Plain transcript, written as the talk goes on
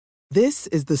This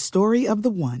is the story of the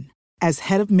one. As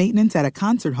head of maintenance at a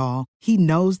concert hall, he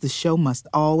knows the show must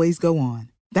always go on.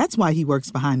 That's why he works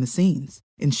behind the scenes,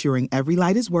 ensuring every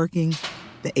light is working,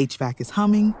 the HVAC is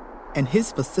humming, and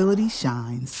his facility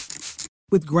shines.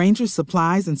 With Grainger's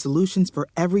supplies and solutions for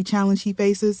every challenge he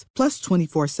faces, plus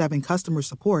 24/7 customer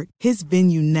support, his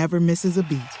venue never misses a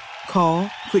beat. Call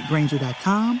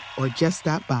quickgrainger.com or just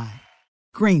stop by.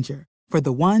 Grainger, for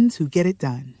the ones who get it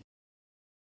done.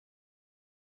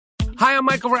 Hi, I'm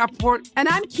Michael Rappaport. And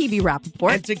I'm Kibi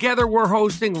Rappaport. And together we're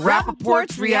hosting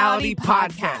Rappaport's Reality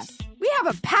Podcast. We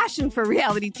have a passion for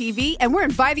reality TV, and we're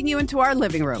inviting you into our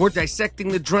living room. We're dissecting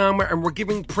the drama, and we're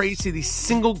giving praise to the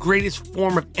single greatest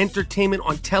form of entertainment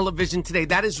on television today.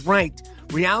 That is right.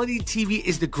 Reality TV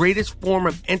is the greatest form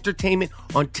of entertainment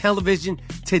on television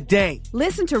today.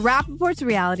 Listen to Rappaport's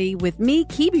Reality with me,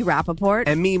 Kibi Rappaport.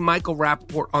 And me, Michael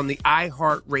Rappaport, on the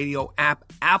iHeartRadio app,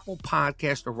 Apple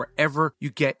Podcast, or wherever you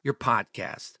get your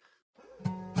podcast.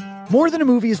 More Than a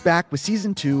Movie is back with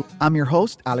Season 2. I'm your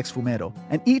host, Alex Fumero.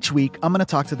 And each week, I'm going to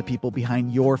talk to the people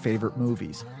behind your favorite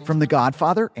movies. From The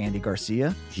Godfather, Andy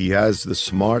Garcia. He has the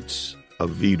smarts of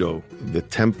Vito, the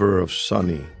temper of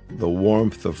Sonny, the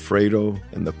warmth of Fredo,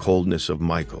 and the coldness of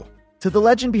Michael. To the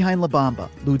legend behind La Bamba,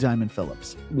 Lou Diamond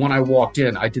Phillips. When I walked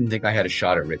in, I didn't think I had a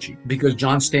shot at Richie because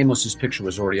John Stamos' picture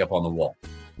was already up on the wall.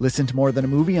 Listen to More Than a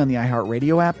Movie on the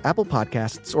iHeartRadio app, Apple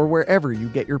Podcasts, or wherever you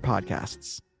get your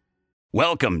podcasts.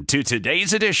 Welcome to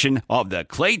today's edition of the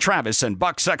Clay Travis and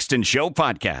Buck Sexton Show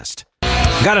podcast.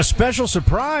 Got a special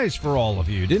surprise for all of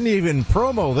you. Didn't even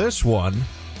promo this one.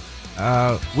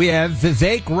 We have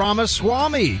Vivek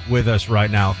Ramaswamy with us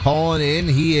right now, calling in.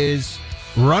 He is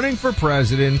running for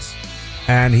president,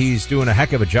 and he's doing a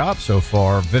heck of a job so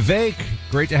far. Vivek,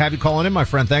 great to have you calling in, my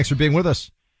friend. Thanks for being with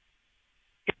us.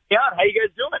 Yeah, how you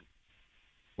guys doing?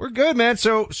 We're good, man.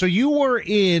 So you were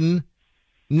in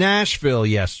Nashville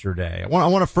yesterday. I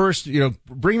want to first,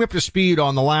 bring me up to speed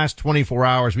on the last 24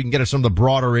 hours. We can get to some of the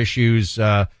broader issues,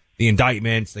 the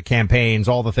indictments, the campaigns,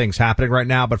 all the things happening right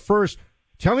now. But first,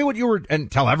 tell me and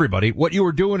tell everybody what you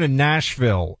were doing in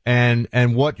Nashville and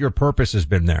what your purpose has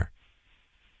been there.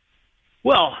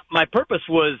 Well, my purpose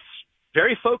was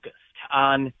very focused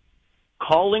on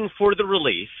calling for the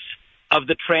release of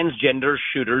the Transgender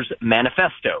Shooters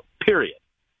Manifesto, period.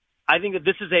 I think that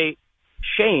this is a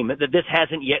shame that this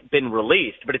hasn't yet been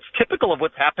released, but it's typical of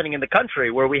what's happening in the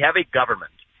country where we have a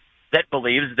government that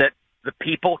believes that the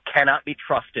people cannot be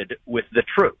trusted with the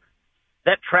truth.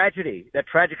 That tragedy, that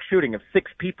tragic shooting of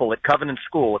 6 people at Covenant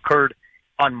School occurred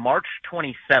on March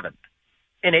 27th.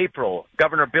 In April,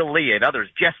 Governor Bill Lee and others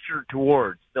gestured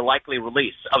towards the likely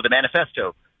release of the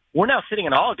manifesto. We're now sitting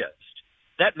in August.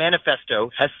 That manifesto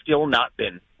has still not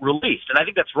been released. And I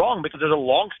think that's wrong because there's a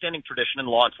long-standing tradition in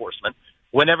law enforcement,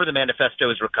 whenever the manifesto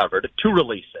is recovered, to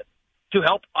release it, to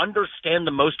help understand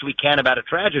the most we can about a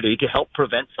tragedy, to help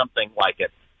prevent something like it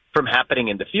from happening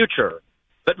in the future.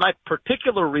 But my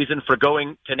particular reason for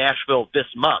going to Nashville this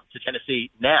month, to Tennessee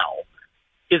now,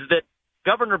 is that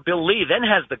Governor Bill Lee then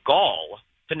has the gall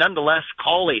to nonetheless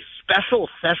call a special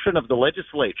session of the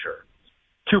legislature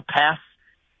to pass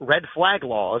red flag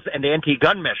laws and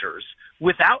anti-gun measures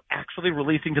without actually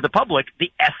releasing to the public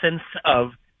the essence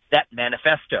of that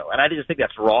manifesto. And I just think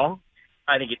that's wrong.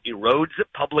 I think it erodes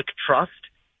public trust.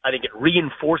 I think it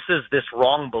reinforces this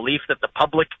wrong belief that the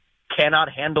public cannot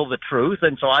handle the truth.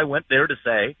 And so I went there to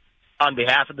say, on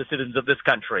behalf of the citizens of this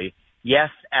country, yes,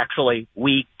 actually,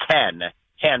 we can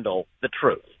handle the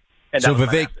truth. And so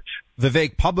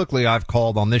Vivek, publicly I've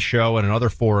called on this show and in other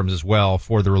forums as well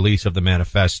for the release of the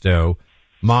manifesto.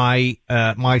 My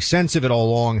sense of it all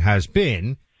along has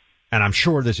been, and I'm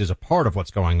sure this is a part of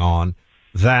what's going on,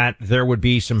 that there would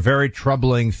be some very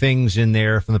troubling things in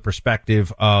there from the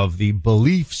perspective of the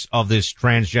beliefs of this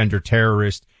transgender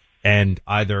terrorist and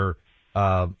either,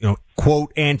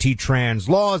 quote, anti-trans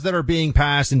laws that are being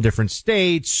passed in different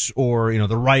states or,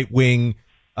 the right wing,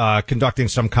 conducting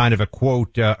some kind of a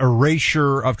quote,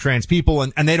 erasure of trans people.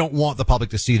 And they don't want the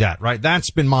public to see that, right? That's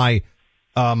been my,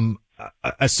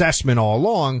 assessment all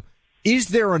along. Is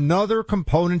there another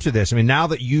component to this? I mean, now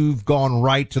that you've gone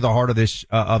right to the heart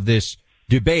of this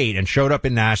debate and showed up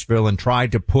in Nashville and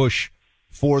tried to push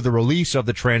for the release of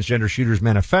the Transgender Shooters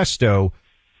Manifesto,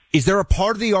 is there a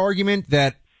part of the argument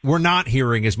that we're not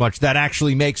hearing as much that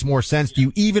actually makes more sense to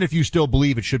you, even if you still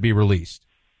believe it should be released?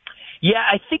 Yeah,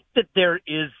 I think that there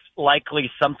is likely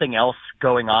something else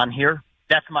going on here.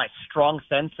 That's my strong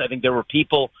sense. I think there were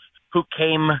people who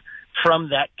came from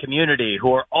that community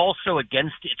who are also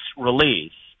against its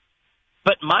release.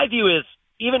 But my view is,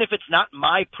 even if it's not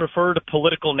my preferred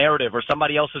political narrative or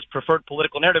somebody else's preferred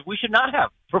political narrative, we should not have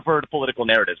preferred political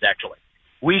narratives, actually.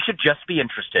 We should just be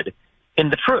interested in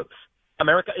the truth.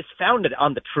 America is founded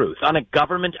on the truth, on a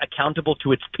government accountable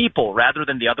to its people rather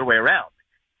than the other way around.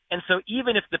 And so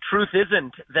even if the truth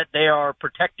isn't that they are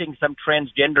protecting some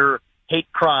transgender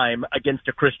hate crime against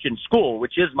a Christian school,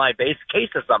 which is my base case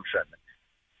assumption,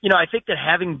 I think that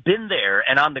having been there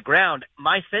and on the ground,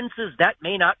 my sense is that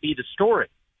may not be the story.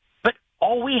 But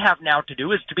all we have now to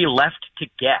do is to be left to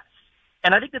guess.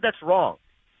 And I think that that's wrong.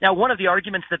 Now, one of the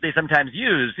arguments that they sometimes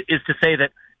use is to say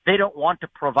that they don't want to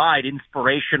provide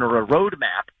inspiration or a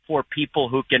roadmap for people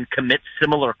who can commit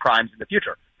similar crimes in the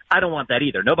future. I don't want that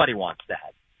either. Nobody wants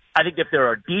that. I think if there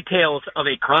are details of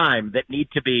a crime that need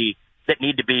to be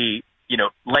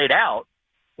laid out,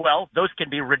 well, those can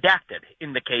be redacted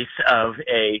in the case of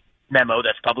a memo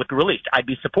that's publicly released. I'd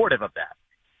be supportive of that.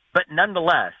 But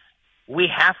nonetheless, we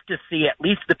have to see at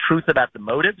least the truth about the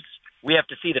motives. We have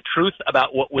to see the truth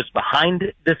about what was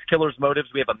behind this killer's motives.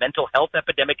 We have a mental health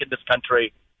epidemic in this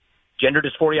country. Gender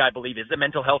dysphoria, I believe, is a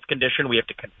mental health condition. We have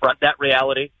to confront that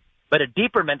reality. But a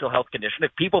deeper mental health condition,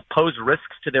 if people pose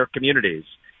risks to their communities,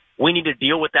 we need to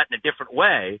deal with that in a different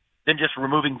way than just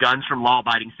removing guns from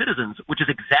law-abiding citizens, which is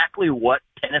exactly what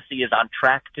Tennessee is on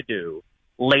track to do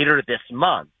later this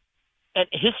month. And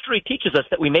history teaches us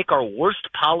that we make our worst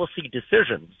policy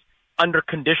decisions under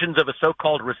conditions of a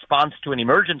so-called response to an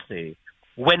emergency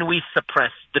when we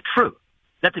suppress the truth.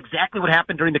 That's exactly what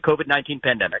happened during the COVID-19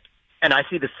 pandemic. And I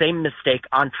see the same mistake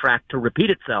on track to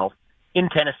repeat itself in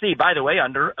Tennessee, by the way,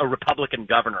 under a Republican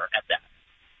governor at that.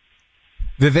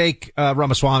 Vivek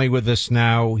Ramaswamy with us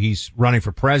now. He's running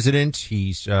for president.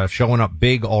 He's showing up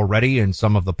big already in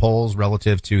some of the polls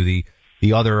relative to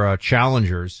the other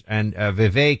challengers. And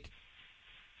Vivek,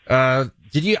 I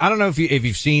don't know if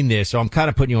you've seen this, so I'm kind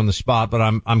of putting you on the spot, but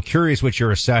I'm curious what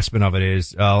your assessment of it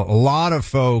is. A lot of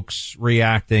folks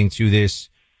reacting to this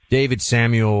David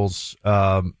Samuels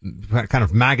kind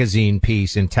of magazine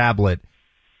piece in Tablet,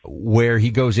 where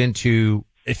he goes into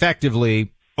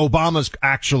effectively Obama's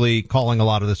actually calling a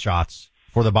lot of the shots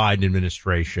for the Biden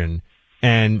administration.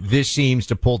 And this seems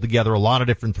to pull together a lot of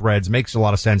different threads, makes a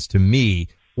lot of sense to me.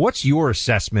 What's your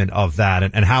assessment of that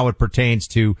and how it pertains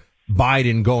to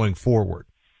Biden going forward?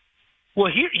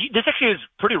 Well, this actually is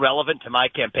pretty relevant to my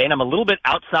campaign. I'm a little bit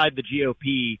outside the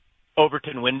GOP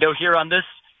Overton window here on this.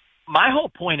 My whole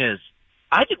point is,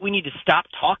 I think we need to stop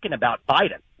talking about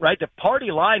Biden, right? The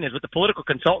party line is what the political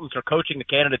consultants are coaching the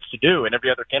candidates to do, and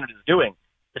every other candidate is doing,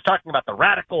 is talking about the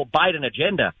radical Biden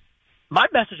agenda. My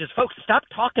message is, folks, stop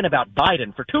talking about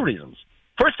Biden for two reasons.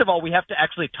 First of all, we have to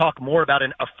actually talk more about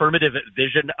an affirmative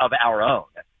vision of our own.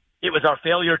 It was our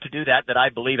failure to do that I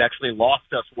believe actually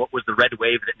lost us what was the red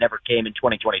wave that never came in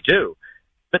 2022.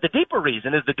 But the deeper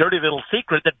reason is the dirty little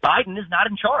secret that Biden is not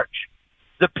in charge.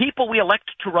 The people we elect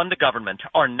to run the government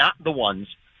are not the ones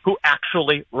who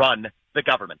actually run the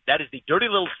government. That is the dirty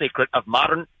little secret of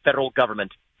modern federal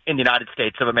government in the United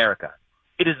States of America.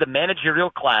 It is the managerial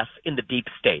class in the deep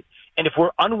state. And if we're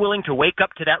unwilling to wake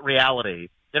up to that reality,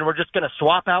 then we're just going to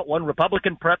swap out one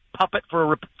Republican puppet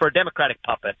for a Democratic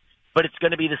puppet. But it's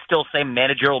going to be the still same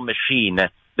managerial machine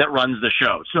that runs the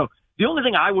show. So the only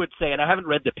thing I would say, and I haven't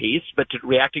read the piece, but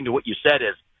reacting to what you said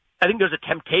is, I think there's a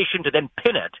temptation to then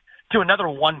pin it to another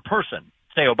one person,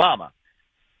 say Obama.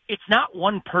 It's not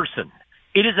one person.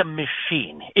 It is a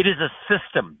machine. It is a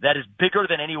system that is bigger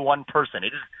than any one person. It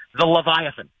is the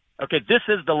Leviathan. Okay, this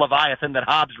is the Leviathan that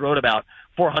Hobbes wrote about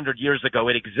 400 years ago.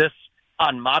 It exists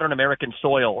on modern American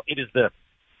soil. It is the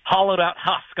hollowed out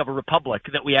husk of a republic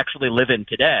that we actually live in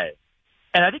today.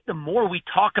 And I think the more we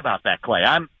talk about that, Clay,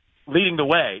 I'm leading the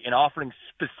way in offering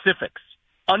specifics,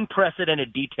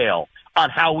 unprecedented detail on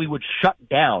how we would shut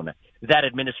down that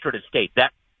administrative state,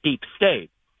 that deep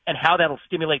state, and how that'll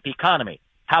stimulate the economy,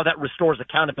 how that restores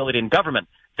accountability in government.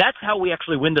 That's how we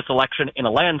actually win this election in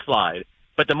a landslide.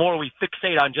 But the more we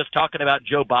fixate on just talking about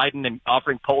Joe Biden and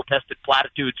offering poll-tested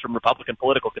platitudes from Republican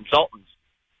political consultants,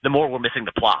 the more we're missing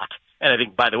the plot. And I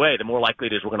think, by the way, the more likely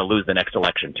it is we're going to lose the next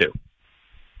election, too.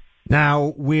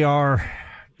 Now, we are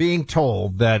being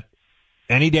told that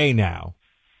any day now,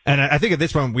 and I think at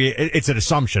this point, it's an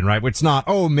assumption, right? It's not,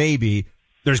 maybe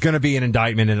there's going to be an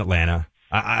indictment in Atlanta.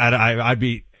 I'd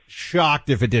be shocked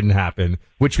if it didn't happen,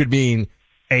 which would mean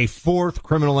a fourth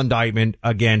criminal indictment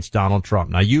against Donald Trump.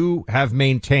 Now, you have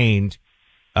maintained,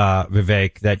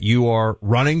 Vivek, that you are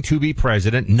running to be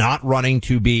president, not running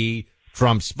to be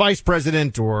Trump's vice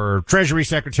president or Treasury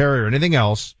Secretary or anything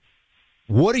else.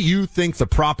 What do you think the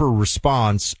proper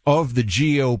response of the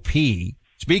GOP,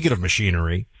 speaking of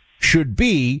machinery, should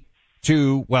be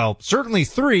to, well, certainly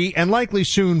 3 and likely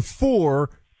soon 4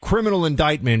 criminal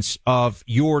indictments of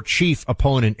your chief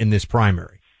opponent in this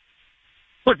primary?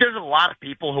 Look, there's a lot of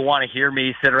people who want to hear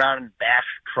me sit around and bash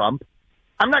Trump.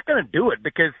 I'm not going to do it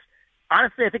because,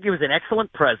 honestly, I think he was an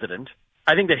excellent president.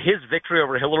 I think that his victory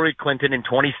over Hillary Clinton in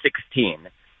 2016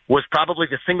 was probably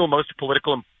the single most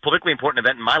politically important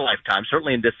event in my lifetime,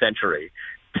 certainly in this century,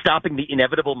 stopping the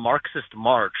inevitable Marxist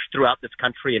march throughout this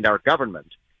country and our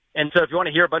government. And so if you want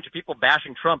to hear a bunch of people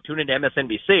bashing Trump, tune into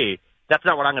MSNBC. That's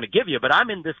not what I'm going to give you, but I'm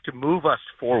in this to move us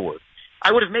forward.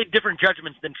 I would have made different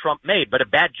judgments than Trump made, but a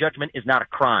bad judgment is not a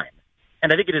crime.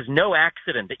 And I think it is no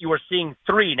accident that you are seeing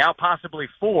 3, now possibly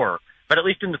 4, but at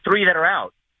least in the 3 that are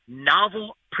out,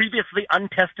 novel, previously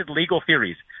untested legal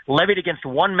theories levied against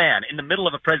one man in the middle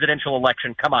of a presidential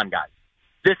election. Come on, guys.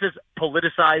 This is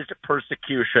politicized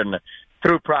persecution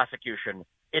through prosecution.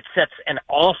 It sets an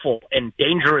awful and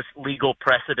dangerous legal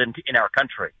precedent in our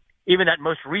country. Even that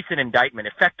most recent indictment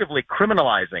effectively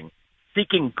criminalizing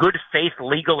seeking good faith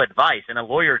legal advice and a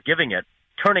lawyer giving it,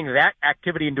 turning that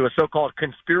activity into a so-called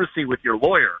conspiracy with your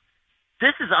lawyer.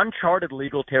 This is uncharted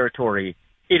legal territory.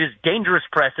 It is dangerous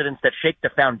precedents that shake the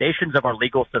foundations of our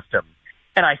legal system.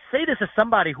 And I say this as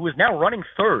somebody who is now running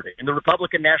third in the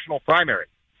Republican national primary.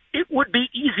 It would be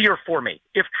easier for me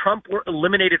if Trump were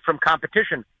eliminated from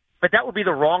competition, but that would be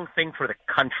the wrong thing for the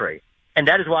country. And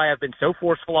that is why I've been so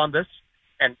forceful on this.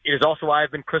 And it is also why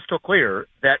I've been crystal clear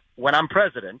that when I'm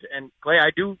president, and Clay,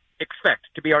 I do expect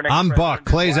to be our next president. I'm Buck.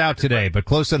 Clay's out today, but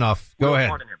close enough. Go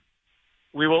ahead.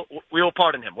 We will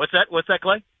pardon him. What's that,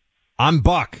 Clay? I'm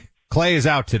Buck. Clay is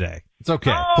out today. It's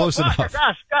okay. Close enough.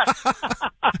 Gosh.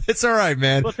 It's all right,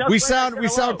 man. Well, we sound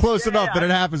close enough that it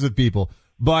happens with people.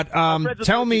 But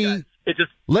tell me,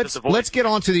 let's get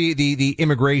on to the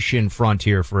immigration front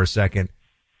here for a second.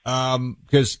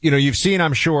 Because, you've seen,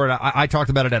 I'm sure, and I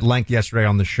talked about it at length yesterday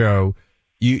on the show.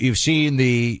 You've seen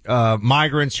the,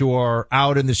 migrants who are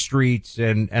out in the streets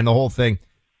and the whole thing.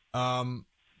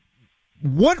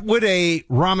 What would a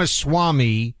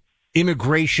Ramaswamy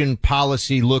immigration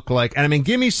policy look like? And I mean,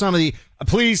 give me some of the,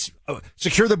 please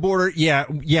secure the border. Yeah,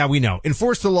 we know.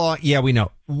 Enforce the law. Yeah, we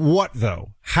know. What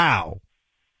though? How?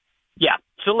 Yeah.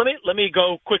 So let me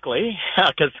go quickly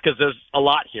because there's a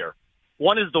lot here.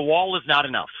 One is the wall is not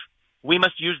enough. We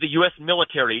must use the U.S.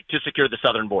 military to secure the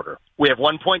southern border. We have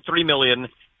 1.3 million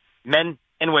men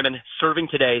and women serving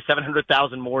today,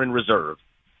 700,000 more in reserve.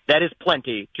 That is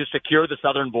plenty to secure the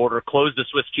southern border, close the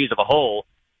Swiss cheese of a hole.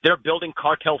 They're building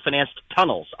cartel-financed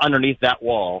tunnels underneath that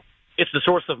wall. It's the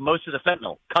source of most of the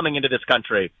fentanyl coming into this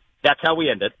country. That's how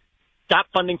we end it. Stop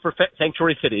funding for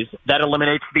sanctuary cities. That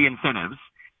eliminates the incentives.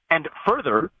 And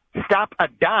further, stop a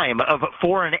dime of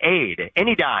foreign aid,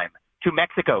 any dime, to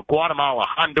Mexico, Guatemala,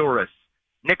 Honduras,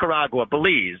 Nicaragua,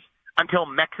 Belize, until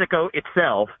Mexico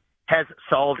itself has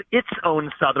solved its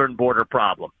own southern border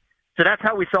problem. So that's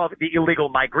how we solve the illegal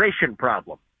migration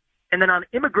problem. And then on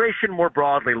immigration more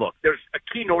broadly, look, there's a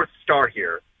key North Star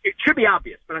here. It should be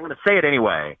obvious, but I'm going to say it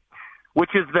anyway,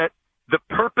 which is that the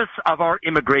purpose of our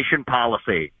immigration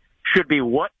policy should be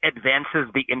what advances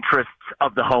the interests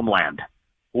of the homeland.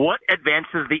 What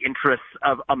advances the interests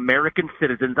of American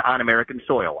citizens on American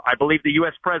soil? I believe the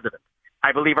U.S. president,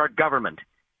 I believe our government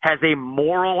has a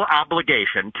moral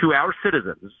obligation to our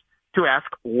citizens to ask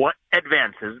what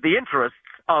advances the interests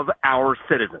of our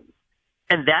citizens.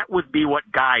 And that would be what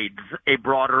guides a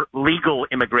broader legal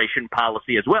immigration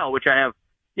policy as well, which I have,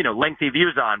 lengthy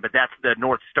views on, but that's the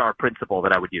North Star principle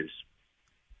that I would use.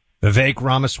 Vivek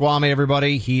Ramaswamy,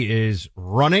 everybody. He is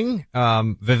running.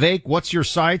 Vivek, what's your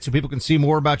site so people can see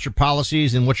more about your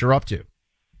policies and what you're up to?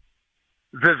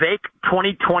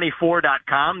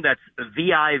 Vivek2024.com. That's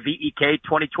VIVEK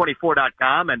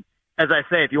 2024.com. And as I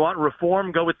say, if you want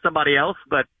reform, go with somebody else.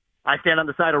 But I stand on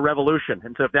the side of revolution.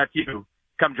 And so if that's you,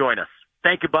 come join us.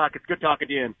 Thank you, Buck. It's good talking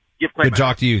to you. And good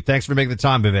talk to you. Thanks for making the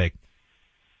time, Vivek.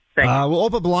 Thank you. We'll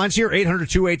open up the lines here,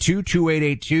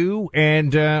 800-282-2882,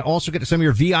 and also get to some of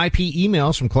your VIP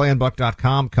emails from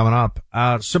clayandbuck.com coming up.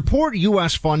 Support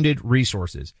U.S.-funded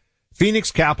resources. Phoenix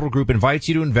Capital Group invites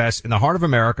you to invest in the heart of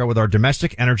America with our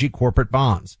domestic energy corporate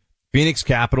bonds. Phoenix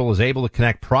Capital is able to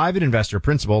connect private investor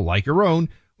principal, like your own,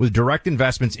 with direct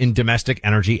investments in domestic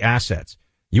energy assets.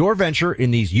 Your venture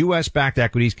in these U.S.-backed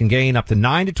equities can gain up to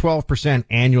 9 to 12%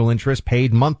 annual interest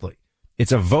paid monthly.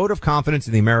 It's a vote of confidence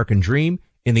in the American dream,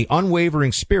 in the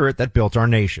unwavering spirit that built our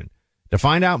nation. To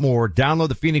find out more, download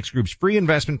the Phoenix Group's free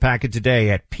investment packet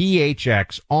today at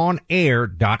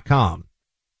phxonair.com.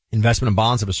 Investment in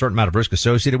bonds have a certain amount of risk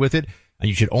associated with it, and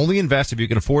you should only invest if you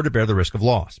can afford to bear the risk of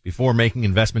loss. Before making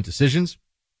investment decisions,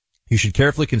 you should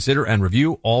carefully consider and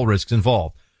review all risks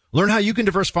involved. Learn how you can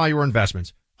diversify your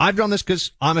investments. I've done this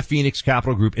because I'm a Phoenix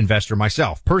Capital Group investor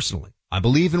myself, personally. I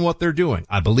believe in what they're doing.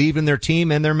 I believe in their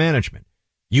team and their management.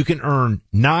 you can earn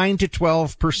 9 to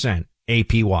 12%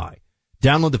 APY.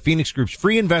 Download the Phoenix Group's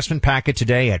free investment packet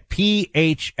today at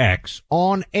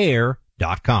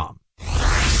phxonair.com.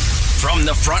 From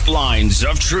the front lines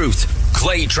of truth,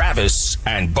 Clay Travis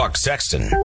and Buck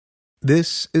Sexton.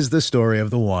 This is the story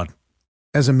of the one.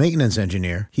 As a maintenance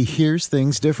engineer, he hears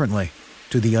things differently.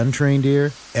 To the untrained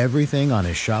ear, everything on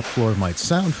his shop floor might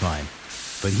sound fine,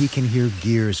 but he can hear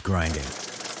gears grinding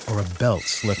or a belt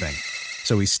slipping.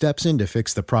 So he steps in to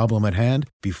fix the problem at hand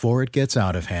before it gets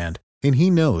out of hand. And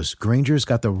he knows Grainger's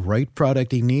got the right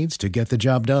product he needs to get the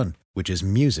job done, which is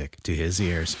music to his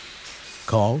ears.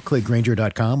 Call, click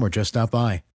Grainger.com, or just stop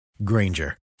by.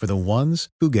 Grainger, for the ones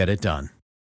who get it done.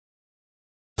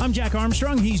 I'm Jack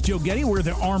Armstrong. He's Joe Getty. We're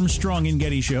the Armstrong and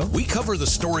Getty Show. We cover the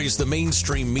stories the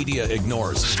mainstream media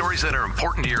ignores. Stories that are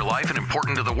important to your life and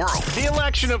important to the world. The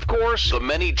election, of course. The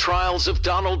many trials of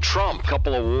Donald Trump.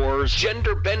 Couple of wars.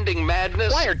 Gender-bending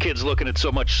madness. Why are kids looking at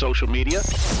so much social media?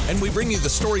 And we bring you the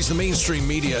stories the mainstream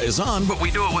media is on, but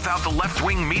we do it without the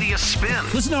left-wing media spin.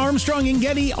 Listen to Armstrong and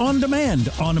Getty on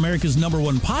demand on America's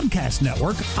 #1 podcast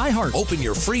network, iHeart. Open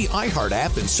your free iHeart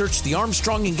app and search The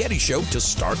Armstrong and Getty Show to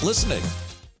start listening.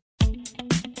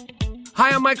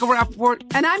 Hi, I'm Michael Rappaport.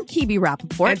 And I'm Kibi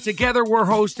Rappaport. And together we're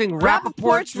hosting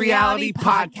Rappaport's Reality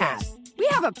Podcast. We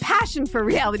have a passion for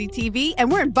reality TV,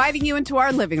 and we're inviting you into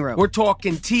our living room. We're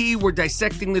talking tea, we're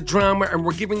dissecting the drama, and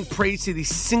we're giving praise to the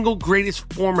single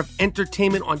greatest form of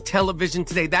entertainment on television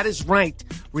today. That is right.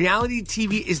 Reality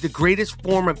TV is the greatest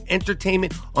form of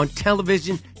entertainment on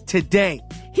television today.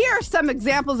 Here are some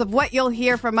examples of what you'll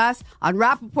hear from us on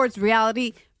Rappaport's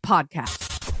Reality Podcast.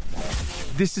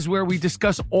 This is where we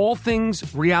discuss all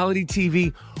things reality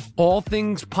TV, all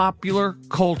things popular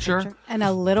culture. And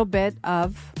a little bit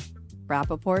of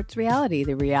Rappaport's reality,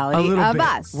 the reality of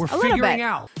us. We're figuring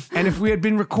out. And if we had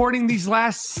been recording these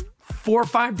last 4 or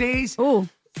 5 days,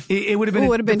 it would have been,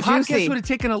 the podcast juicy. Would have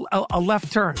taken a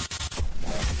left turn.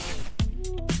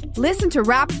 Listen to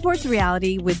Rappaport's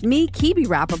Reality with me, Kibi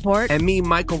Rappaport. And me,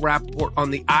 Michael Rappaport, on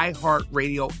the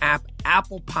iHeartRadio app,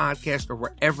 Apple Podcast, or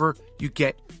wherever you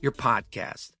get your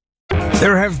podcast.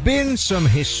 There have been some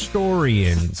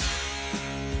historians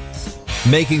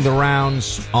making the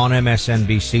rounds on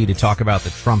MSNBC to talk about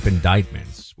the Trump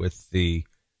indictments with the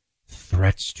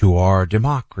threats to our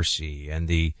democracy and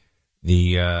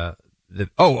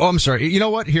I'm sorry. You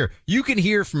know what? Here, you can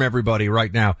hear from everybody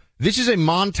right now. This is a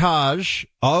montage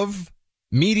of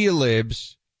media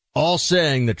libs all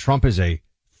saying that Trump is a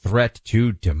threat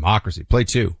to democracy. Play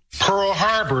 2. Pearl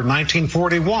Harbor,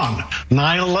 1941,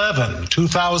 9/11,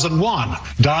 2001.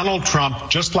 Donald Trump,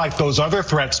 just like those other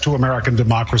threats to American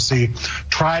democracy,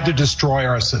 tried to destroy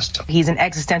our system. He's an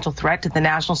existential threat to the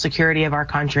national security of our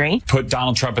country. Put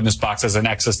Donald Trump in this box as an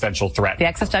existential threat. The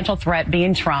existential threat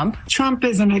being Trump. Trump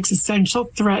is an existential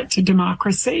threat to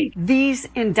democracy. These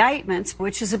indictments,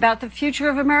 which is about the future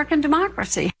of American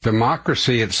democracy.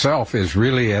 Democracy itself is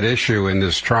really at issue in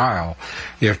this trial.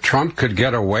 If Trump could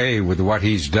get away with what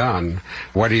he's done,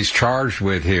 what he's charged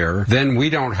with here, then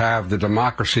we don't have the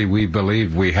democracy we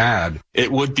believed we had.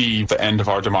 It would be the end of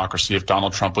our democracy if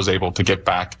Donald Trump was able to get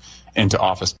back into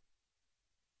office.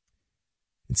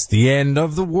 It's the end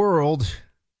of the world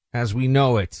as we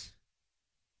know it.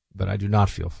 But I do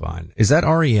not feel fine. Is that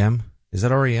REM?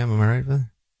 Am I right?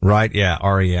 Right, yeah,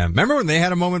 REM. Remember when they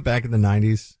had a moment back in the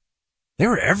 90s? They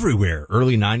were everywhere.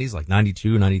 Early 90s, like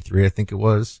 92, 93, I think it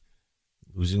was.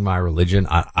 Losing My Religion.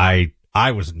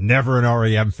 I was never an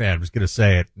REM fan. I'm just going to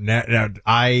say it.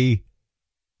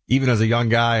 Even as a young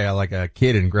guy, like a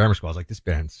kid in grammar school, I was like, this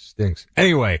band stinks.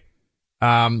 Anyway,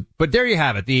 but there you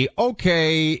have it.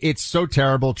 It's so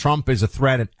terrible. Trump is a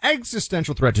threat, an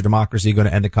existential threat to democracy, going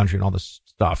to end the country and all this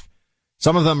stuff.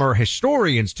 Some of them are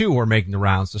historians, too, who are making the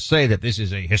rounds to say that this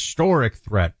is a historic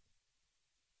threat.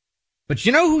 But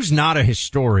you know who's not a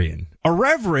historian? A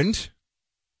reverend,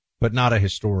 but not a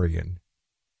historian.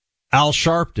 Al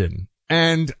Sharpton.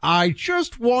 And I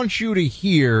just want you to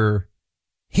hear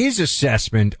his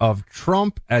assessment of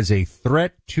Trump as a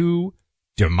threat to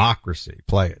democracy.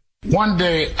 Play it. One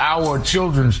day, our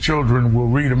children's children will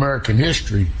read American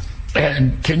history.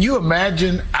 And can you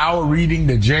imagine our reading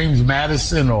that James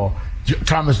Madison or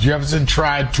Thomas Jefferson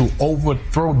tried to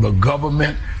overthrow the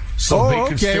government so they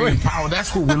could stay in power?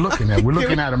 That's what we're looking at. We're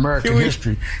looking at American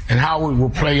history, and how it will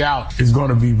play out is going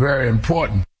to be very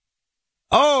important.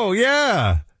 Oh,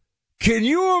 yeah. Can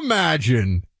you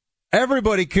imagine,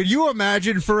 everybody, can you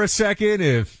imagine for a second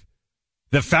if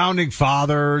the founding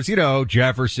fathers,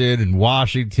 Jefferson and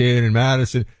Washington and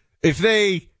Madison, if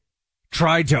they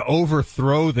tried to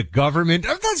overthrow the government?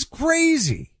 That's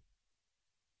crazy.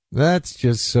 That's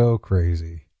just so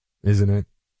crazy, isn't it?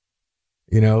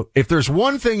 You know, if there's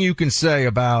one thing you can say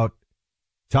about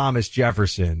Thomas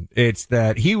Jefferson, it's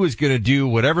that he was going to do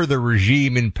whatever the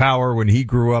regime in power when he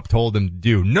grew up told him to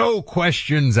do. No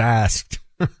questions asked.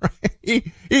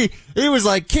 He was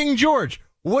like, King George,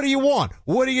 what do you want?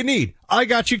 What do you need? I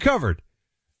got you covered.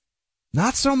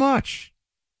 Not so much.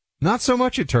 Not so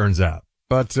much, it turns out.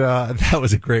 But that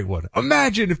was a great one.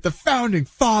 Imagine if the founding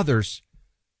fathers,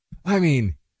 I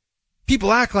mean,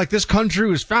 people act like this country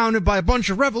was founded by a bunch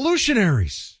of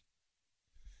revolutionaries.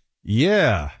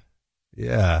 Yeah.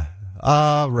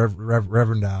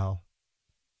 Reverend Al.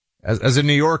 As a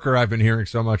New Yorker, I've been hearing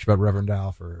so much about Reverend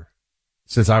Al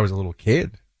since I was a little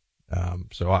kid.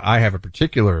 So I have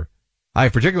particular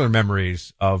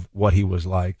memories of what he was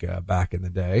like back in the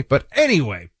day. But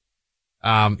anyway,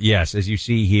 yes, as you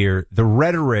see here, the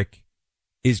rhetoric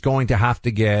is going to have to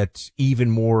get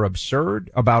even more absurd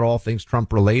about all things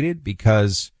Trump related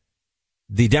because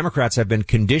the Democrats have been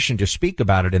conditioned to speak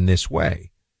about it in this way.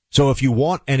 So if you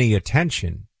want any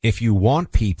attention, if you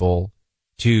want people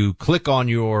to click on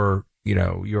your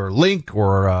link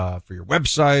or for your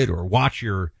website or watch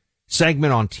your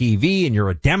segment on TV and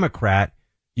you're a Democrat,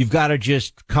 you've got to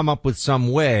just come up with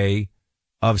some way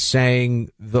of saying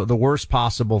the worst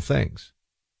possible things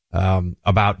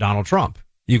about Donald Trump.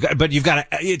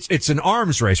 It's an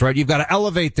arms race, right? You've got to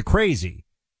elevate the crazy.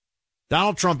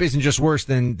 Donald Trump isn't just worse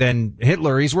than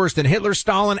Hitler. He's worse than Hitler,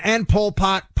 Stalin, and Pol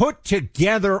Pot put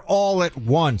together all at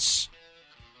once.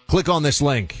 Click on this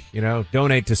link,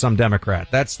 donate to some Democrat.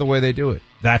 That's the way they do it.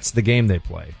 That's the game they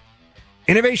play.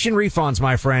 Innovation Refunds,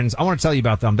 my friends. I want to tell you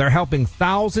about them. They're helping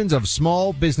thousands of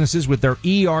small businesses with their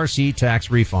ERC tax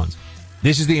refunds.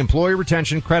 This is the Employee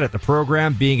Retention Credit, the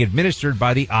program being administered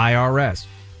by the IRS.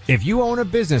 If you own a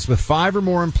business with 5 or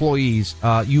more employees,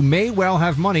 you may well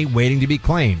have money waiting to be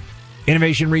claimed.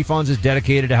 Innovation Refunds is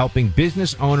dedicated to helping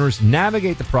business owners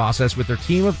navigate the process with their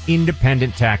team of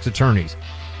independent tax attorneys.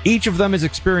 Each of them is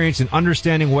experienced in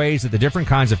understanding ways that the different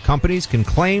kinds of companies can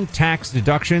claim tax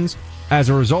deductions as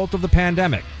a result of the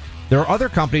pandemic. There are other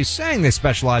companies saying they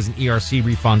specialize in ERC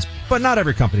refunds, but not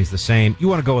every company is the same. You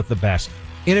want to go with the best.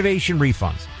 Innovation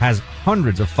Refunds has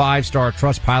hundreds of 5-star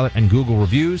Trustpilot and Google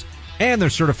reviews, and they're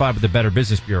certified with the Better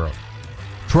Business Bureau.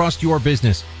 Trust your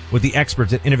business with the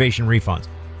experts at Innovation Refunds.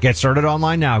 Get started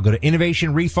online now. Go to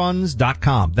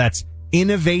innovationrefunds.com. That's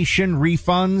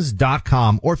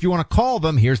innovationrefunds.com. Or if you want to call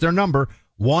them, here's their number,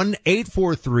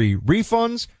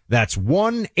 1-843-REFUNDS. That's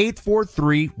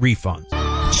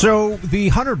 1-843-REFUNDS. So the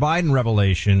Hunter Biden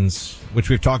revelations, which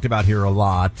we've talked about here a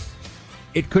lot,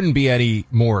 it couldn't be any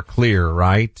more clear,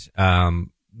 right?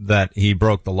 That he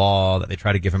broke the law, that they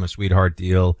tried to give him a sweetheart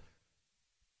deal.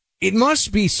 It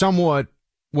must be somewhat,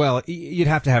 well, you'd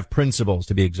have to have principles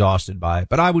to be exhausted by it.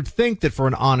 But I would think that for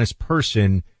an honest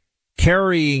person,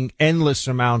 carrying endless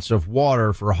amounts of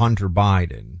water for Hunter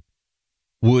Biden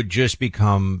would just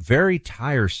become very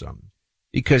tiresome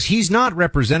because he's not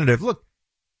representative. Look,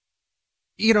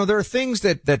 there are things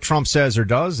that Trump says or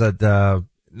does that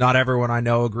not everyone I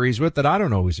know agrees with, that I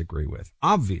don't always agree with,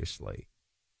 obviously.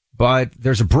 But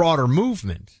there's a broader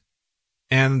movement,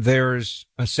 and there's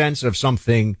a sense of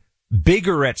something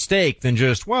bigger at stake than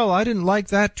just, well, I didn't like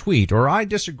that tweet, or I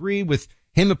disagree with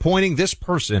him appointing this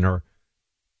person, or,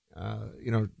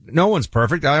 no one's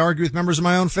perfect. I argue with members of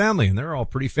my own family, and they're all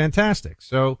pretty fantastic.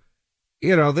 So,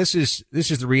 this is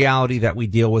the reality that we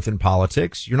deal with in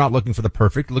politics. You're not looking for the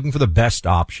perfect, you're looking for the best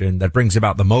option that brings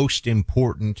about the most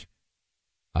important,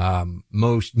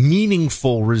 most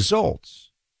meaningful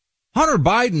results. Hunter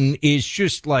Biden is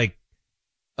just like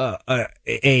I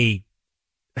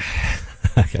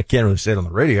can't really say it on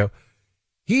the radio.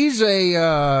 He's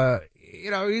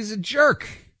he's a jerk.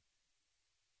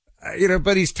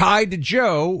 But he's tied to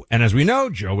Joe. And as we know,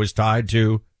 Joe was tied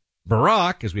to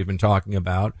Barack, as we've been talking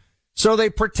about. So they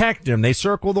protect him. They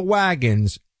circle the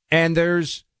wagons. And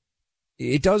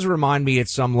it does remind me at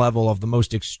some level of the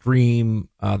most extreme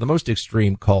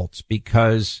cults,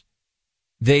 because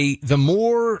the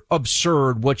more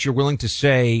absurd what you're willing to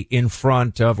say in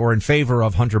front of or in favor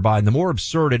of Hunter Biden, the more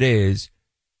absurd it is,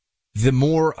 the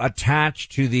more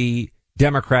attached to the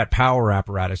Democrat power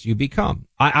apparatus you become.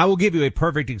 I will give you a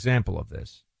perfect example of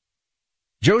this.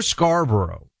 Joe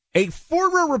Scarborough, a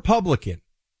former Republican.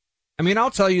 I mean,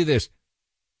 I'll tell you this.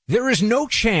 There is no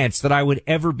chance that I would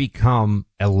ever become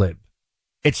a lib.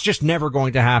 It's just never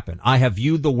going to happen. I have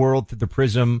viewed the world through the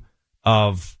prism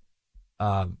of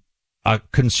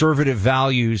conservative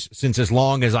values since as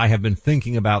long as I have been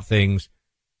thinking about things,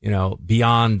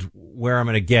 beyond where I'm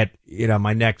going to get,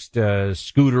 my next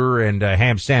scooter and a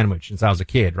ham sandwich since I was a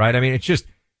kid, right? I mean,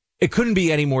 it couldn't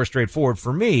be any more straightforward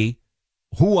for me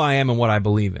who I am and what I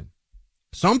believe in.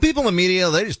 Some people in the media,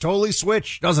 they just totally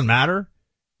switch. Doesn't matter.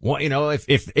 Well, you know, if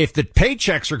the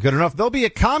paychecks are good enough, they'll be a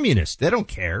communist. They don't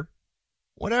care.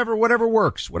 Whatever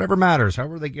works, whatever matters,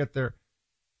 however they get there.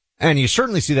 And you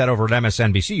certainly see that over at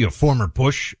MSNBC. You have former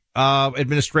Bush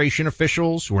administration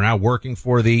officials who are now working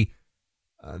for the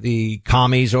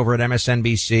commies over at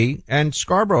MSNBC. And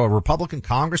Scarborough, a Republican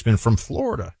congressman from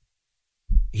Florida,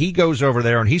 he goes over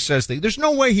there and he says there's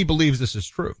no way he believes this is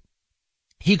true.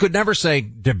 He could never say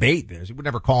debate this. He would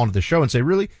never call into the show and say,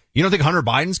 really? You don't think Hunter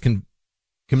Biden's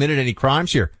committed any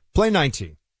crimes? Here, play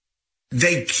 19.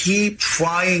 They keep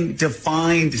trying to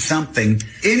find something,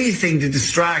 anything to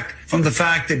distract from the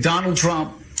fact that Donald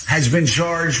Trump has been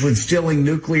charged with stealing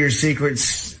nuclear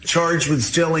secrets, charged with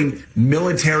stealing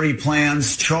military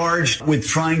plans, charged with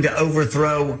trying to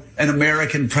overthrow an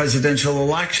American presidential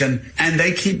election. And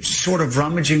they keep sort of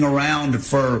rummaging around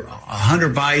for Hunter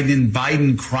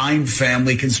Biden crime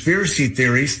family conspiracy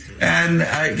theories. And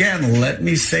again, let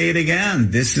me say it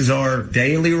again. This is our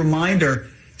daily reminder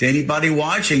to anybody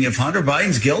watching. If Hunter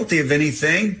Biden's guilty of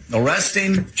anything, arrest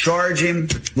him, charge him,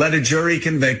 let a jury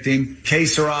convict him. Que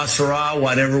sera, sera,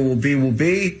 whatever will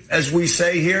be, as we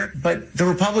say here. But the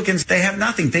Republicans, they have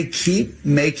nothing. They keep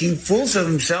making fools of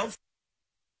themselves.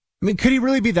 I mean, could he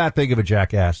really be that big of a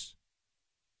jackass?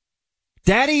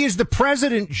 Daddy is the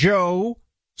president, Joe,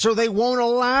 so they won't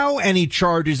allow any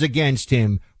charges against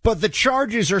him. But the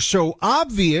charges are so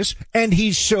obvious and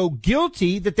he's so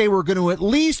guilty that they were going to, at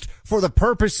least for the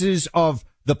purposes of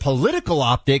the political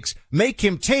optics, make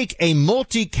him take a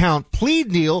multi-count plea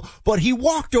deal. But he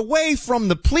walked away from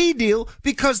the plea deal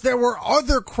because there were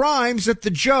other crimes that the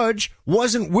judge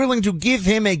wasn't willing to give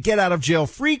him a get out of jail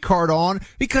free card on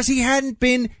because he hadn't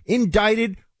been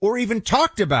indicted or even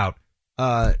talked about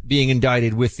being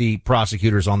indicted with the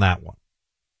prosecutors on that one.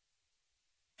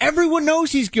 Everyone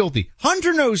knows he's guilty.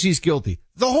 Hunter knows he's guilty.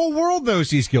 The whole world knows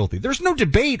he's guilty. There's no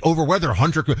debate over whether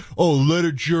Hunter could, let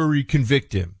a jury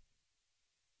convict him.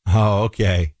 Oh,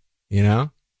 okay. You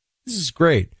know, this is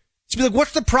great. It's be like,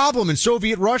 what's the problem in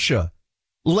Soviet Russia?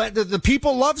 Let the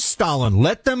people love Stalin.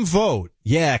 Let them vote.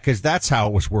 Yeah, because that's how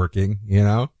it was working, you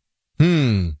know?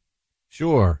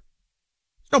 Sure.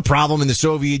 No problem in the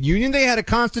Soviet Union. They had a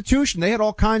constitution. They had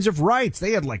all kinds of rights.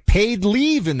 They had like paid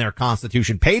leave in their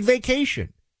constitution, paid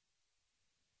vacation.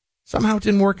 Somehow it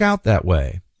didn't work out that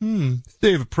way. If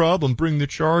they have a problem, bring the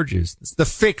charges. The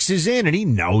fix is in, and he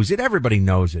knows it. Everybody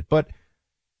knows it. But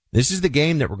this is the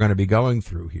game that we're going to be going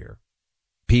through here.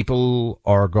 People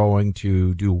are going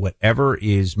to do whatever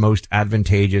is most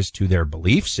advantageous to their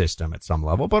belief system at some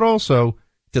level, but also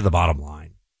to the bottom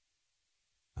line.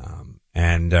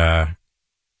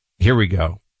 Here we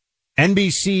go.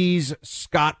 NBC's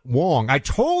Scott Wong. I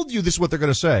told you this is what they're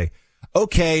going to say.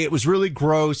 Okay, it was really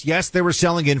gross. Yes, they were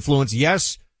selling influence.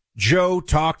 Yes, Joe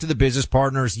talked to the business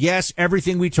partners. Yes,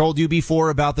 everything we told you before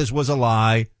about this was a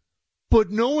lie. But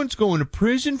no one's going to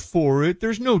prison for it.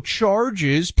 There's no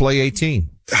charges. Play 18.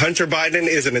 Hunter Biden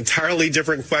is an entirely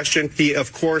different question. He,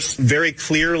 of course, very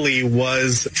clearly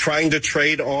was trying to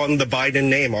trade on the Biden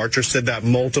name. Archer said that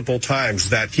multiple times,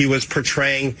 that he was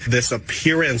portraying this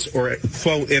appearance or,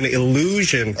 quote, an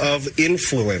illusion of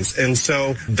influence. And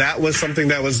so that was something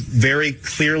that was very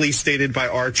clearly stated by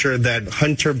Archer, that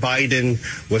Hunter Biden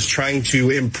was trying to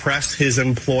impress his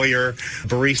employer,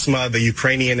 Burisma, the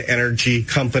Ukrainian energy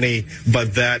company,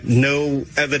 but that no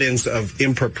evidence of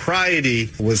impropriety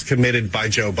was committed by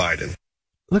Joe Biden.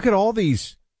 Look at all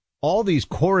these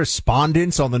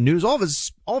correspondents on the news. All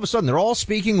of a sudden, they're all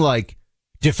speaking like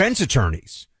defense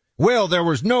attorneys. Well,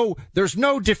 there's no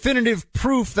definitive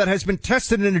proof that has been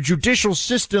tested in a judicial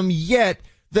system yet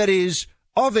that is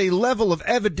of a level of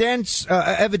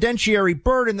evidentiary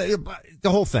burden. The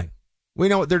whole thing. We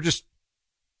know they're just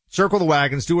circle the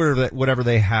wagons, do whatever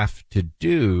they have to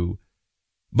do.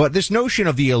 But this notion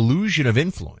of the illusion of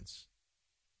influence,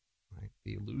 right?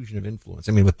 The illusion of influence.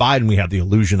 I mean, with Biden, we have the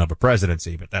illusion of a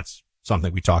presidency, but that's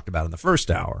something we talked about in the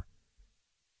first hour.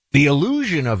 The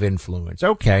illusion of influence.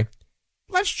 Okay.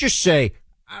 Let's just say,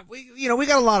 we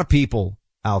got a lot of people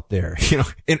out there,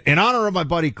 in honor of my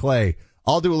buddy Clay.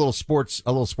 I'll do a little sports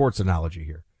analogy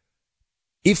here.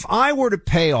 If I were to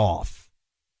pay off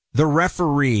the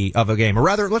referee of a game, or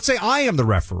rather, let's say I am the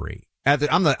referee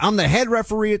I'm the head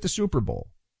referee at the Super Bowl.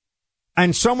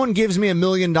 And someone gives me $1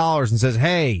 million and says,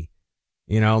 hey,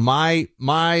 my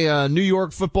New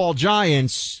York football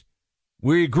Giants,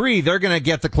 we agree they're going to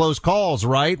get the close calls,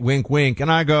 right? Wink, wink. And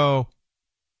I go,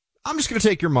 I'm just going to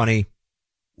take your money.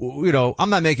 I'm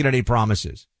not making any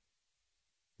promises.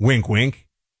 Wink, wink.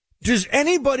 Could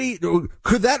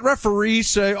that referee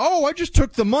say, oh, I just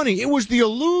took the money. It was the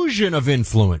illusion of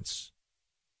influence.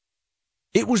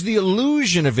 It was the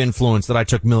illusion of influence that I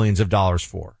took millions of dollars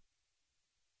for.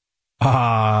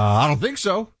 I don't think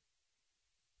so.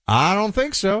 I don't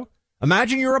think so.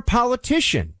 Imagine you're a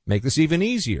politician. Make this even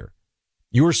easier.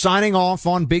 You were signing off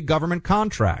on big government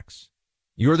contracts.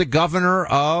 You're the governor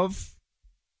of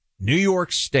New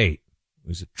York State.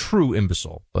 He's a true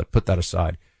imbecile, but put that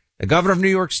aside. The governor of New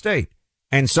York State.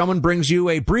 And someone brings you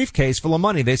a briefcase full of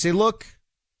money. They say, look,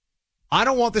 I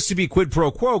don't want this to be quid pro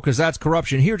quo because that's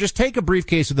corruption. Here, just take a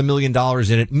briefcase with $1 million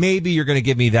in it. Maybe you're going to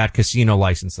give me that casino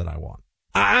license that I want.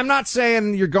 I'm not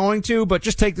saying you're going to, but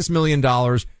just take this $1 million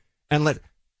and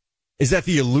is that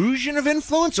the illusion of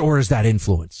influence or is that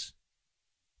influence?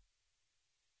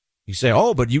 You say,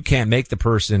 oh, but you can't make the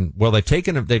person. Well, they've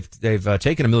taken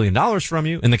 $1 million from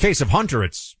you. In the case of Hunter,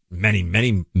 it's many,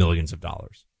 many millions of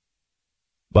dollars.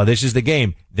 But this is the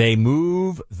game. They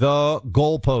move the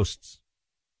goalposts.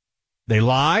 They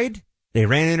lied. They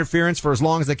ran interference for as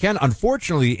long as they can.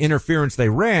 Unfortunately, the interference they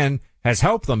ran has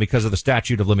helped them because of the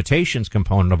statute of limitations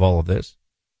component of all of this.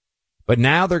 But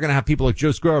now they're going to have people like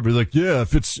Joe Scarborough be like, yeah,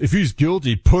 if he's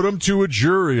guilty, put him to a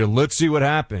jury and let's see what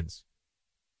happens.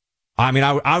 I mean,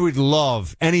 I would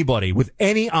love anybody with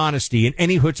any honesty and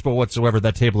any chutzpah whatsoever at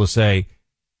that table to say,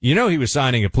 you know, he was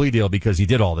signing a plea deal because he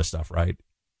did all this stuff, right?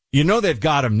 You know, they've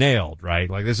got him nailed, right?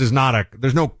 Like this is not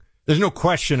there's no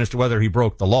question as to whether he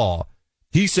broke the law.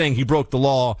 He's saying he broke the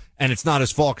law and it's not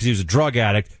his fault because he was a drug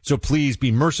addict. So please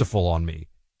be merciful on me.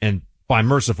 And by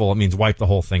merciful, it means wipe the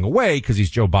whole thing away because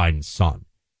he's Joe Biden's son.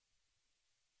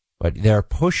 But they're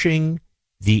pushing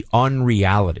the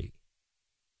unreality.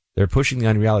 They're pushing the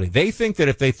unreality. They think that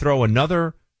if they throw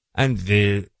another, and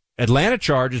the Atlanta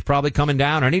charge is probably coming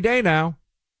down any day now.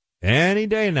 Any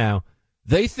day now.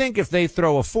 They think if they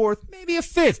throw a fourth, maybe a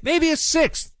fifth, maybe a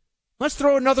sixth. Let's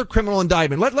throw another criminal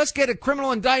indictment. Let's get a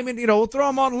criminal indictment. You know, we'll throw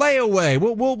them on layaway.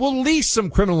 We'll lease some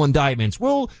criminal indictments.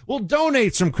 We'll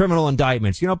donate some criminal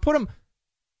indictments. You know, put them,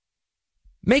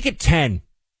 make it 10,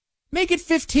 make it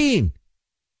 15.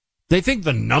 They think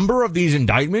the number of these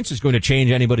indictments is going to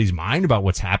change anybody's mind about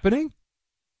what's happening.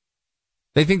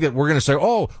 They think that we're going to say,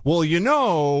 oh, well, you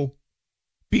know,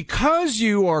 because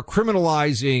you are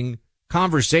criminalizing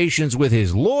conversations with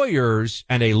his lawyers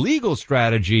and a legal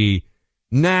strategy.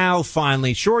 Now,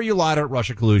 finally, sure, you lied at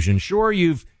Russia collusion. Sure,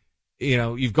 you've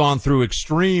gone through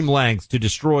extreme lengths to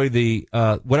destroy the,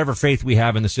 whatever faith we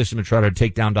have in the system and try to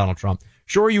take down Donald Trump.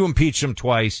 Sure, you impeached him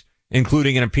twice,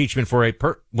 including an impeachment for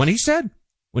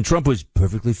when Trump was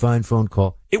perfectly fine phone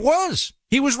call. It was.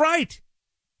 He was right.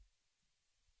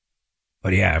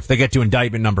 But yeah, if they get to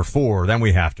indictment number 4, then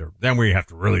we have to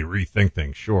really rethink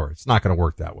things. Sure. It's not going to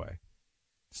work that way.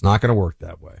 It's not going to work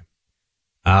that way.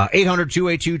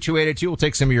 800-282-2882. We'll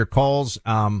take some of your calls.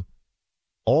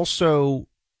 Also,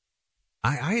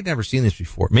 I had never seen this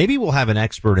before. Maybe we'll have an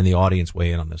expert in the audience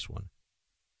weigh in on this one.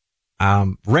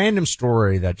 Random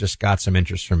story that just got some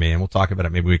interest from me, and we'll talk about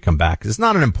it. Maybe we come back because it's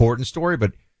not an important story,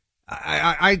 but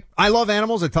I love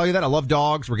animals. I tell you that. I love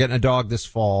dogs. We're getting a dog this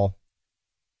fall.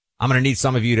 I'm going to need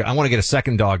some of you I want to get a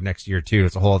second dog next year too.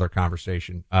 It's a whole other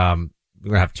conversation. We're going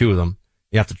to have 2 of them.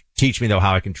 You have to teach me though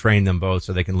how I can train them both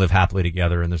so they can live happily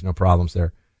together and there's no problems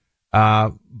there.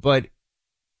 But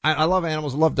I love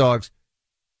animals. I love dogs.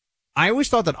 I always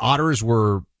thought that otters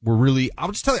were really,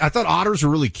 I'll just tell you, I thought otters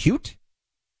were really cute.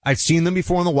 I'd seen them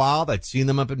before in the wild. I'd seen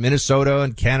them up in Minnesota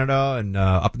and Canada and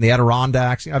up in the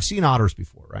Adirondacks. I've seen otters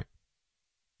before, right?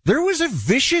 There was a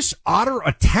vicious otter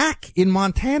attack in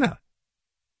Montana.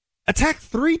 Attacked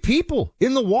 3 people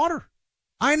in the water.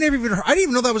 I didn't even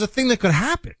know that was a thing that could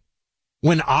happen.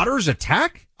 When otters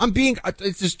attack,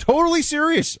 it's just totally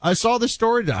serious. I saw this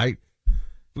story today.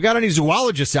 We got any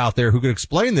zoologists out there who could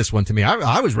explain this one to me?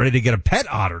 I was ready to get a pet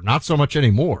otter, not so much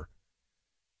anymore.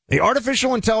 The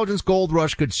artificial intelligence gold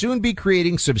rush could soon be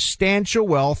creating substantial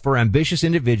wealth for ambitious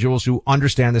individuals who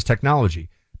understand this technology.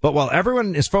 But while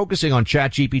everyone is focusing on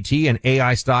ChatGPT and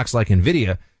AI stocks like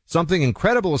Nvidia, something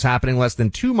incredible is happening less than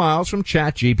 2 miles from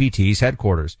ChatGPT's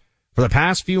headquarters. For the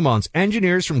past few months,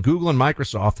 engineers from Google and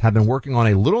Microsoft have been working on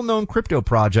a little-known crypto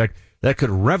project that could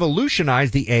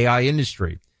revolutionize the AI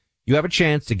industry. You have a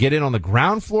chance to get in on the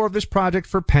ground floor of this project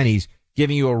for pennies,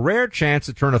 giving you a rare chance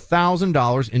to turn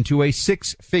 $1,000 into a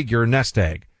 6-figure nest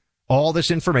egg. All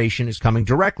this information is coming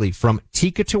directly from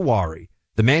Tika Tiwari,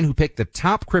 the man who picked the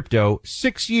top crypto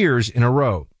 6 years in a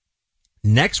row.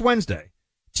 Next Wednesday,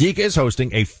 Tika is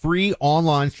hosting a free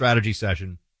online strategy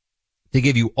session to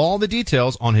give you all the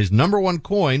details on his #1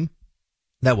 coin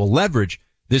that will leverage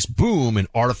this boom in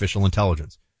artificial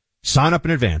intelligence. Sign up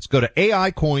in advance. Go to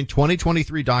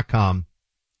AIcoin2023.com.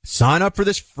 Sign up for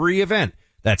this free event.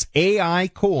 That's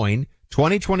AIcoin2023.com.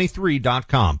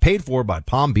 2023.com. Paid for by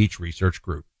Palm Beach Research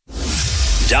Group.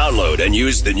 Download and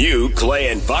use the new Clay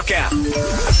and Buck app.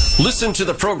 Listen to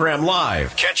the program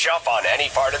live. Catch up on any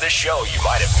part of the show you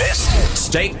might have missed.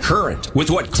 Stay current with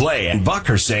what Clay and Buck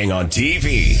are saying on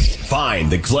TV. Find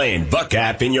the Clay and Buck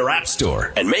app in your app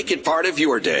store and make it part of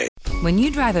your day. When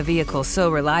you drive a vehicle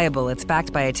so reliable it's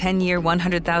backed by a 10-year,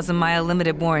 100,000-mile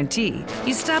limited warranty,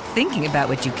 you stop thinking about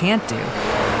what you can't do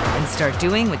and start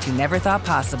doing what you never thought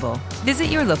possible. Visit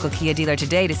your local Kia dealer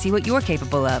today to see what you're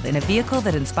capable of in a vehicle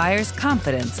that inspires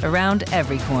confidence around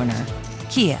every corner.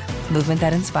 Kia, movement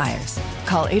that inspires.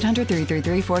 Call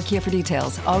 800-333-4KIA for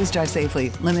details. Always drive safely.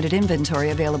 Limited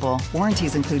inventory available.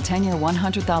 Warranties include 10-year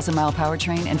 100,000-mile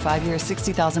powertrain and 5-year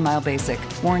 60,000-mile basic.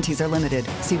 Warranties are limited.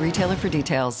 See retailer for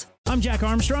details. I'm Jack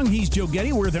Armstrong. He's Joe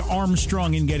Getty. We're the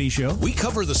Armstrong and Getty Show. We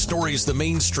cover the stories the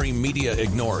mainstream media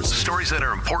ignores. The stories that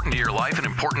are important to your life and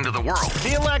important to the world.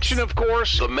 The election, of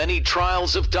course. The many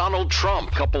trials of Donald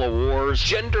Trump. Couple of wars.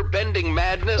 Gender-bending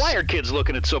madness. Why are kids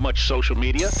looking at so much social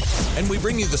media? And we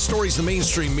bring you the stories the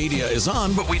mainstream media is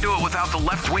on, but we do it without the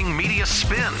left-wing media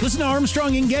spin. Listen to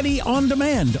Armstrong and Getty on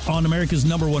demand on America's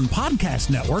 #1 podcast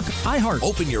network, iHeart.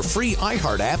 Open your free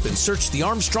iHeart app and search the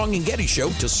Armstrong and Getty Show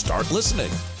to start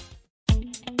listening.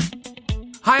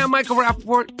 Hi, I'm Michael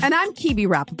Rappaport. And I'm Kibi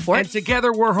Rappaport. And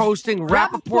together we're hosting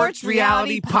Rappaport's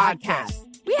Reality Podcast.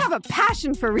 We have a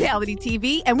passion for reality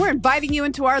TV, and we're inviting you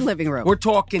into our living room. We're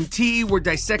talking tea, we're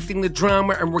dissecting the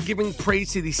drama, and we're giving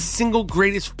praise to the single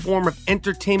greatest form of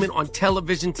entertainment on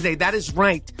television today. That is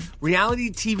right.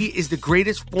 Reality TV is the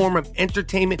greatest form of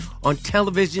entertainment on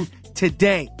television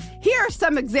today. Here are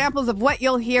some examples of what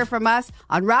you'll hear from us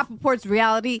on Rappaport's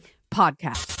Reality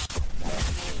Podcast.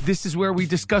 This is where we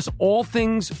discuss all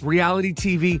things reality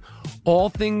TV, all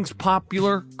things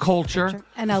popular culture.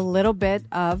 And a little bit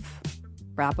of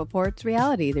Rappaport's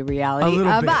reality, the reality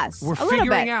of us. We're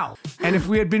figuring out. And if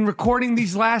we had been recording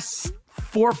these last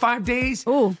 4 or 5 days,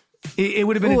 it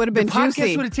would have been, the podcast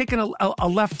juicy. would have taken a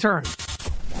left turn.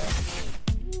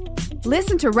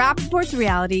 Listen to Rappaport's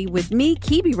Reality with me,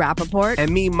 Kibi Rappaport.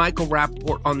 And me, Michael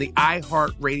Rappaport, on the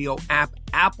iHeartRadio app,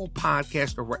 Apple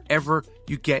Podcast, or wherever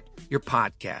you get your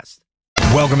podcast.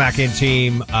 Welcome back in,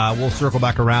 team. We'll circle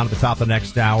back around at the top of the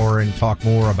next hour and talk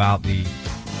more about the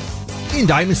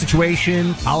indictment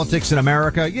situation, politics in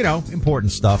America,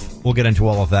 important stuff. We'll get into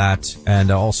all of that, and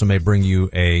also may bring you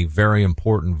a very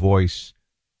important voice,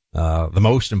 the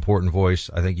most important voice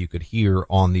I think you could hear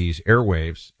on these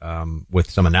airwaves, with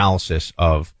some analysis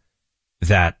of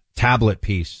that tablet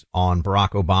piece on Barack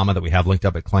Obama that we have linked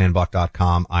up at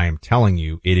clayandbuck.com. I am telling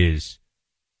you, it is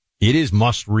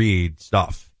must read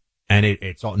stuff. And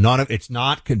it's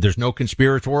not, there's no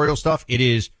conspiratorial stuff. It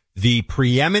is the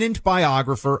preeminent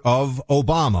biographer of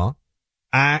Obama,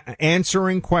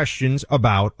 answering questions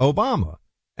about Obama.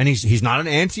 And he's not an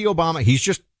anti-Obama. He's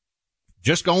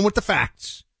just going with the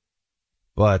facts.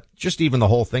 But just even the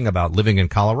whole thing about living in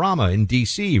Colorado, in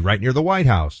D.C., right near the White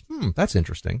House. That's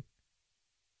interesting.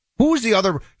 Who's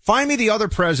find me the other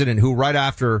president who right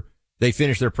after they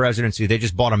finished their presidency, they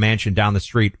just bought a mansion down the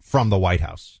street from the White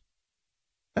House.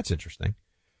 That's interesting.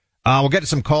 We'll get to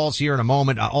some calls here in a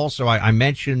moment. Also, I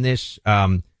mentioned this.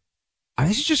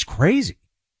 This is just crazy.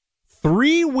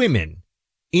 3 women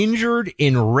injured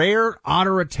in rare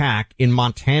otter attack in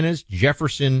Montana's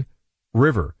Jefferson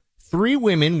River. 3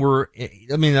 women were,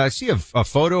 I see a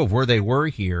photo of where they were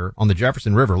here on the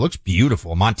Jefferson River. It looks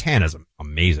beautiful. Montana's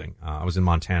amazing. I was in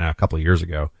Montana a couple of years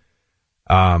ago.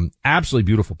 Absolutely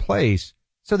beautiful place.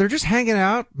 So they're just hanging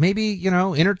out, maybe,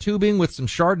 inner tubing with some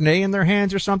Chardonnay in their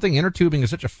hands or something. Inner tubing is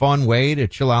such a fun way to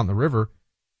chill out in the river.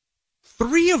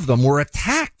 3 of them were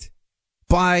attacked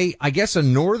by, I guess, a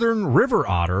northern river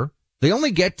otter. They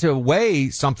only get to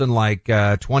weigh something like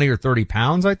 20 or 30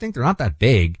 pounds, I think. They're not that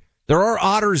big. There are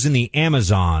otters in the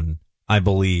Amazon, I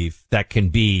believe, that can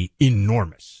be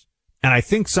enormous. And I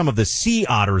think some of the sea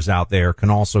otters out there can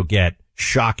also get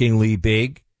shockingly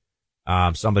big.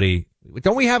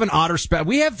 Don't we have an otter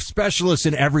we have specialists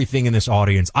in everything in this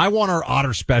audience. I want our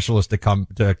otter specialist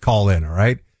to call in, all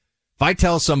right? If I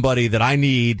tell somebody that I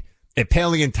need a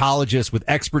paleontologist with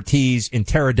expertise in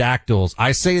pterodactyls,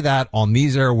 I say that on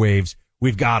these airwaves,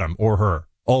 we've got him or her,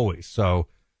 always. So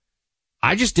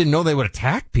I just didn't know they would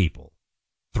attack people.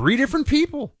 3 different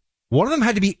people. One of them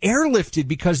had to be airlifted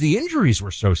because the injuries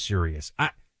were so serious.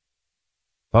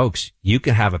 Folks, you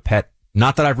can have a pet.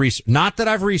 Not that I've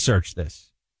researched this.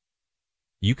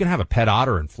 You can have a pet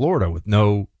otter in Florida with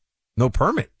no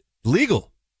permit.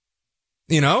 Legal.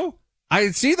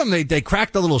 I see them. They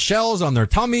crack the little shells on their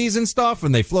tummies and stuff,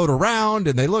 and they float around,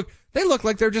 and they look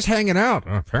like they're just hanging out.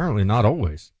 Apparently not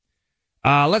always.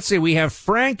 Let's see. We have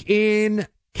Frank in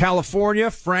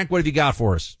California. Frank, what have you got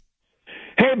for us?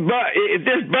 Hey, Buck, is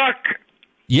this Buck?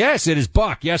 Yes, it is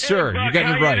Buck. Yes, sir. Buck, You're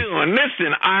getting it right. How you doing?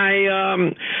 Listen,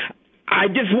 I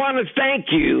just want to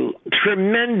thank you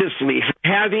tremendously for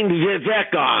having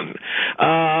Vivek on.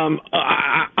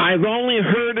 I've only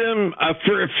heard him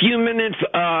for a few minutes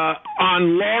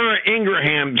on Laura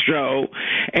Ingraham's show,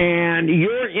 and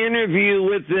your interview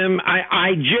with him,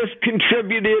 I just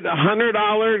contributed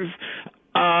 $100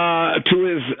 to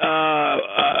his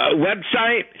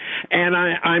website, and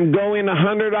I'm going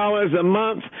 $100 a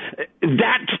month.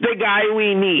 That's the guy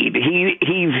we need.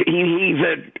 He's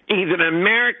an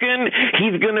American.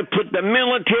 He's going to put the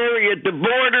military at the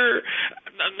border.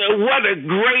 What a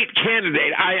great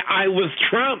candidate. I was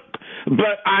Trump,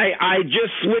 but I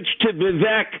just switched to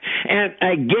Vivek, and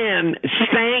again,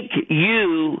 thank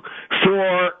you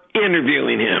for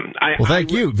interviewing him. Well,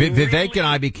 thank you. Vivek and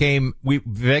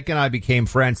I became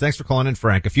friends. Thanks for calling in,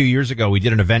 Frank. A few years ago, we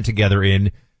did an event together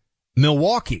in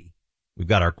Milwaukee. We've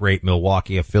got our great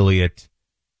Milwaukee affiliate,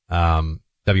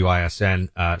 WISN.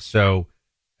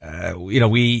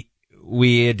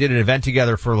 We did an event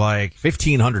together for like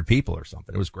 1,500 people or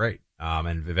something. It was great.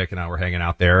 And Vivek and I were hanging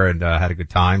out there and had a good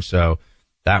time. So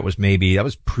that was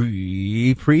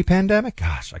pre-pandemic.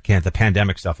 Gosh, the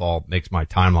pandemic stuff all makes my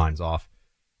timelines off.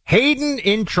 Hayden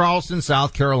in Charleston,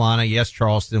 South Carolina. Yes,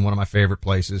 Charleston, one of my favorite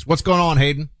places. What's going on,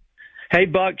 Hayden? Hey,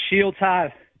 Buck, Shields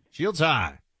High. Shields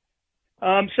High.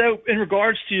 So in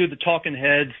regards to the talking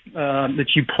heads that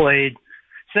you played,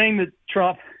 saying that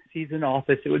Trump, if he's in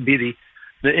office, it would be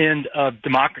the end of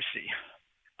democracy.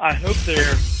 I hope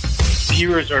their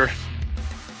viewers are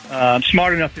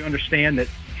smart enough to understand that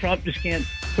Trump just can't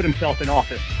put himself in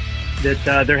office,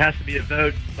 that there has to be a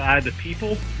vote by the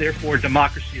people. Therefore,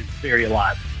 democracy is very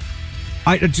alive.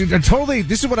 I totally.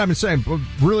 This is what I've been saying.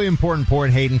 Really important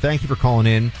point, Hayden. Thank you for calling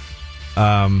in.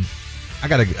 I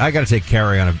gotta take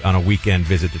Carrie on a weekend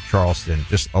visit to Charleston.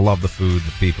 I love the food,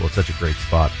 the people. It's such a great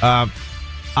spot.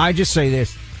 I just say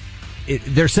this: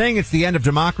 they're saying it's the end of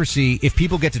democracy if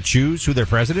people get to choose who their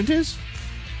president is.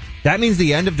 That means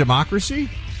the end of democracy.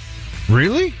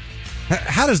 Really?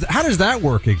 How does that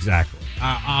work exactly?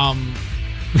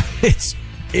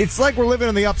 It's like we're living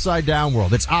in the upside down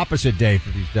world. It's opposite day for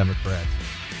these Democrats.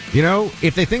 You know,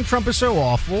 if they think Trump is so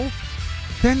awful,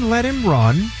 then let him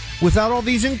run without all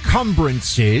these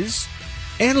encumbrances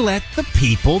and let the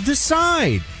people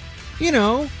decide. You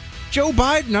know, Joe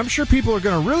Biden, I'm sure people are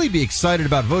going to really be excited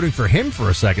about voting for him for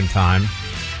a second time.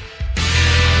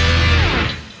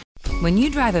 When you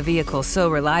drive a vehicle so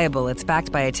reliable it's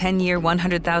backed by a 10-year,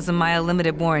 100,000-mile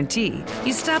limited warranty,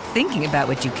 you stop thinking about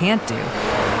what you can't do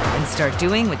and start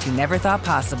doing what you never thought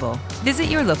possible. Visit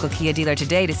your local Kia dealer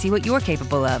today to see what you're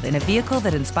capable of in a vehicle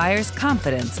that inspires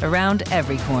confidence around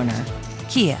every corner.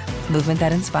 Kia, movement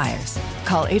that inspires.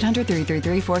 Call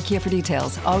 800-333-4KIA for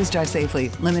details. Always drive safely.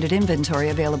 Limited inventory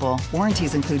available.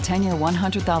 Warranties include 10-year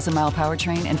 100,000-mile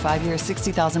powertrain and 5-year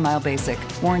 60,000-mile basic.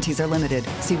 Warranties are limited.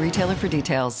 See retailer for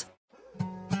details.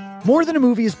 More Than a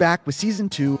Movie is back with Season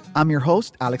 2. I'm your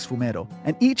host, Alex Fumero,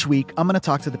 and each week I'm going to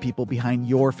talk to the people behind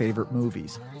your favorite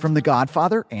movies. From The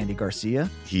Godfather, Andy Garcia.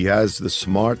 He has the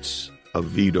smarts of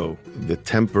Vito, the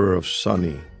temper of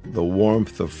Sonny, the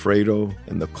warmth of Fredo,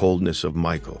 and the coldness of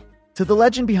Michael. To the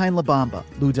legend behind La Bamba,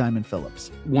 Lou Diamond Phillips.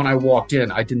 When I walked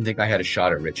in, I didn't think I had a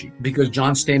shot at Richie because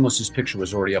John Stamos' picture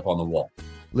was already up on the wall.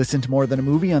 Listen to More Than a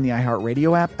Movie on the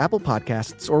iHeartRadio app, Apple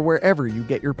Podcasts, or wherever you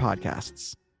get your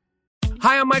podcasts.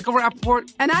 Hi, I'm Michael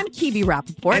Rappaport. And I'm Kibi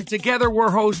Rappaport. And together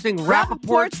we're hosting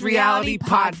Rappaport's Reality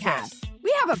Podcast.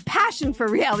 We have a passion for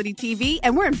reality TV,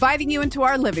 and we're inviting you into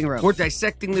our living room. We're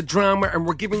dissecting the drama, and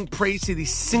we're giving praise to the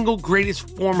single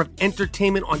greatest form of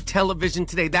entertainment on television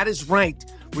today. That is right.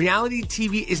 Reality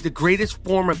TV is the greatest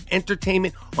form of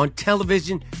entertainment on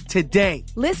television today.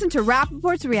 Listen to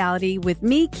Rappaport's Reality with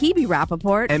me, Kibi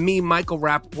Rappaport. And me, Michael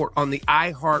Rappaport, on the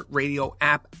iHeartRadio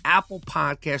app, Apple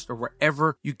Podcast, or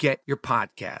wherever you get your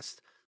podcast.